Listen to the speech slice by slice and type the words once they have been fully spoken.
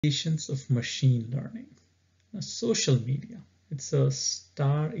Applications of machine learning. Social media. It's a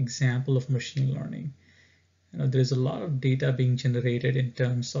star example of machine learning. There's a lot of data being generated in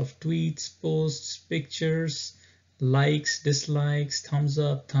terms of tweets, posts, pictures, likes, dislikes, thumbs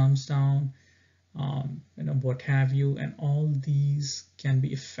up, thumbs down, what have you. And all these can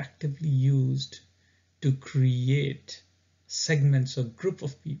be effectively used to create segments or group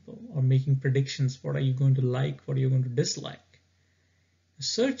of people, or making predictions. What are you going to like? What are you going to dislike?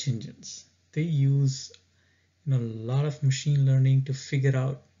 Search engines, they use a lot of machine learning to figure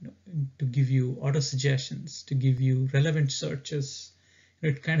out, to give you auto suggestions, to give you relevant searches.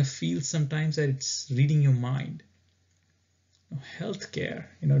 It kind of feels sometimes that it's reading your mind. Healthcare,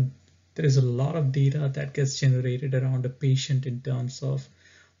 there is a lot of data that gets generated around a patient in terms of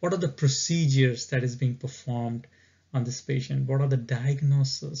what are the procedures that is being performed on this patient, what are the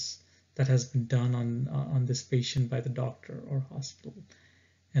diagnoses that has been done on this patient by the doctor or hospital.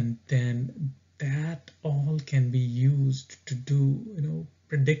 And then that all can be used to do,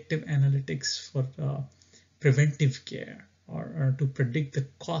 predictive analytics for preventive care, or to predict the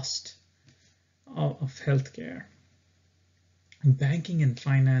cost of healthcare. Banking and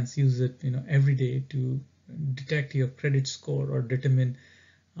finance use it, every day to detect your credit score or determine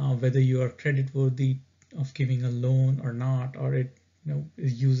whether you are creditworthy of giving a loan or not, or it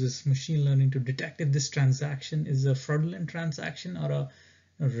uses machine learning to detect if this transaction is a fraudulent transaction or a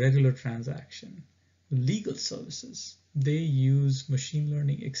regular transaction. Legal services, they use machine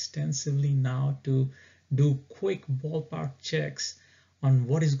learning extensively now to do quick ballpark checks on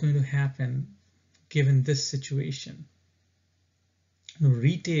what is going to happen given this situation.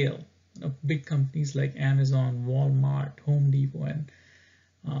 Retail, big companies like Amazon, Walmart, Home Depot, and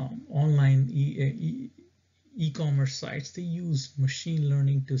online e-commerce sites, they use machine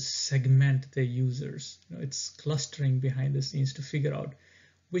learning to segment their users. It's clustering behind the scenes to figure out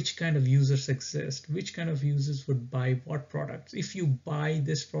which kind of users exist, which kind of users would buy what products. If you buy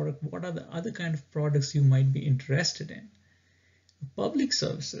this product, what are the other kind of products you might be interested in? Public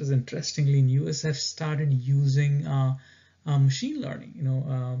services, interestingly, in US have started using machine learning.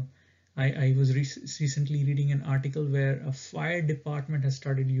 I was recently reading an article where a fire department has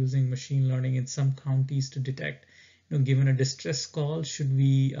started using machine learning in some counties to detect, given a distress call, should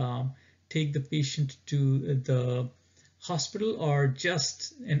we take the patient to the hospital, or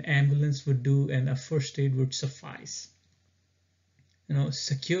just an ambulance would do and a first aid would suffice.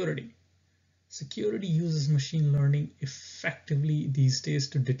 Security uses machine learning effectively these days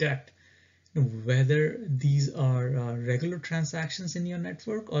to detect whether these are regular transactions in your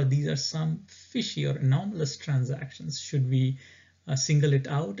network, or these are some fishy or anomalous transactions. Should we single it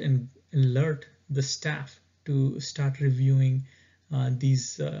out and alert the staff to start reviewing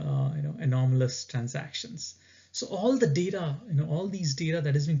these anomalous transactions? So all the data, all these data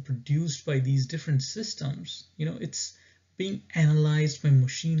that is being produced by these different systems, it's being analyzed by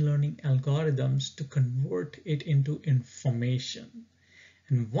machine learning algorithms to convert it into information.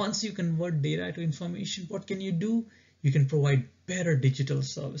 And once you convert data to information, what can you do? You can provide better digital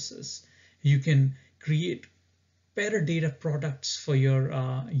services. You can create better data products for your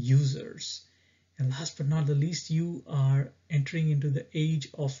users. And last but not the least, you are entering into the age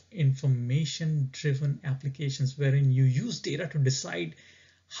of information-driven applications, wherein you use data to decide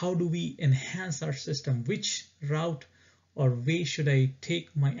how do we enhance our system, which route or way should I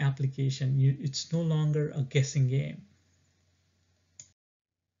take my application. It's no longer a guessing game.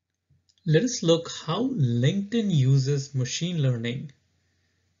 Let us look how LinkedIn uses machine learning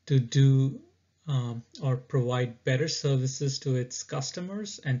to do or provide better services to its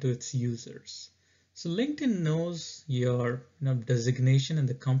customers and to its users. So LinkedIn knows your designation in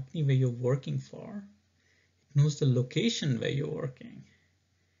the company where you're working for. It knows the location where you're working.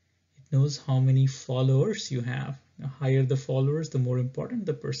 It knows how many followers you have. The higher the followers, the more important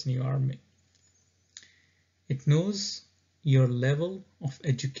the person you are. It knows your level of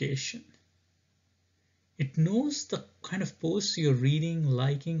education. It knows the kind of posts you're reading,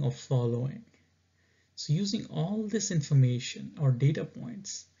 liking, or following. So using all this information or data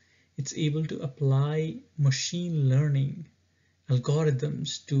points, it's able to apply machine learning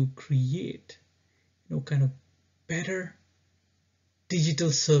algorithms to create, kind of better digital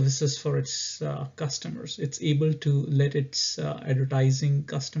services for its customers. It's able to let its advertising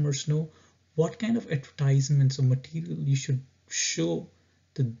customers know what kind of advertisements or material you should show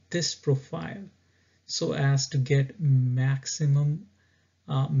to this profile, so as to get maximum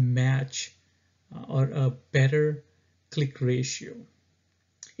match or a better click ratio.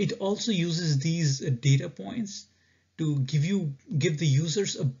 It also uses these data points to give the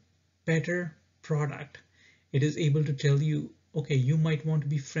users a better product. It is able to tell you okay, you might want to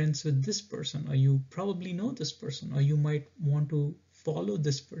be friends with this person, or you probably know this person, or you might want to follow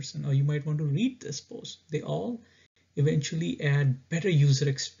this person, or you might want to read this post. They all eventually add better user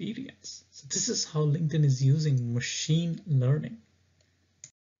experience. So this is how LinkedIn is using machine learning.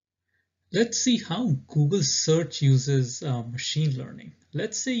 Let's see how Google search uses machine learning.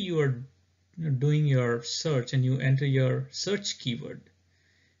 Let's say you are doing your search and you enter your search keyword.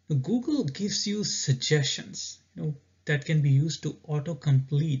 Now, Google gives you suggestions, that can be used to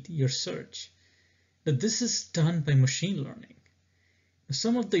auto-complete your search. Now, this is done by machine learning.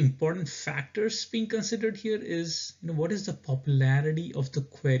 Some of the important factors being considered here is, what is the popularity of the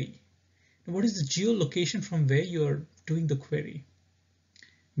query? What is the geolocation from where you're doing the query?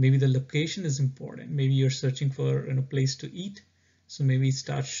 Maybe the location is important. Maybe you're searching for a place to eat, so maybe it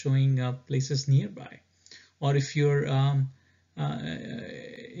starts showing up places nearby. Or if you're,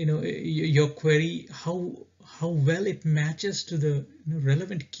 your query, how well it matches to the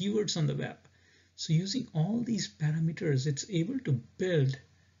relevant keywords on the web. So using all these parameters, it's able to build,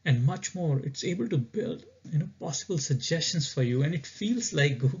 and much more, it's able to build possible suggestions for you, and it feels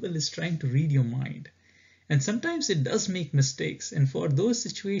like Google is trying to read your mind. And sometimes it does make mistakes, and for those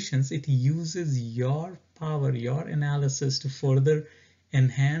situations it uses your power, your analysis, to further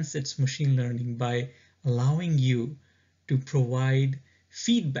enhance its machine learning by allowing you to provide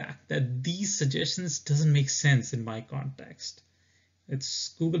feedback that these suggestions doesn't make sense in my context.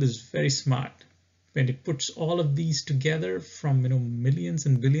 Google is very smart. When it puts all of these together from millions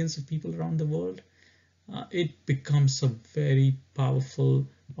and billions of people around the world, it becomes a very powerful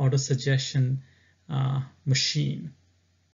auto suggestion machine.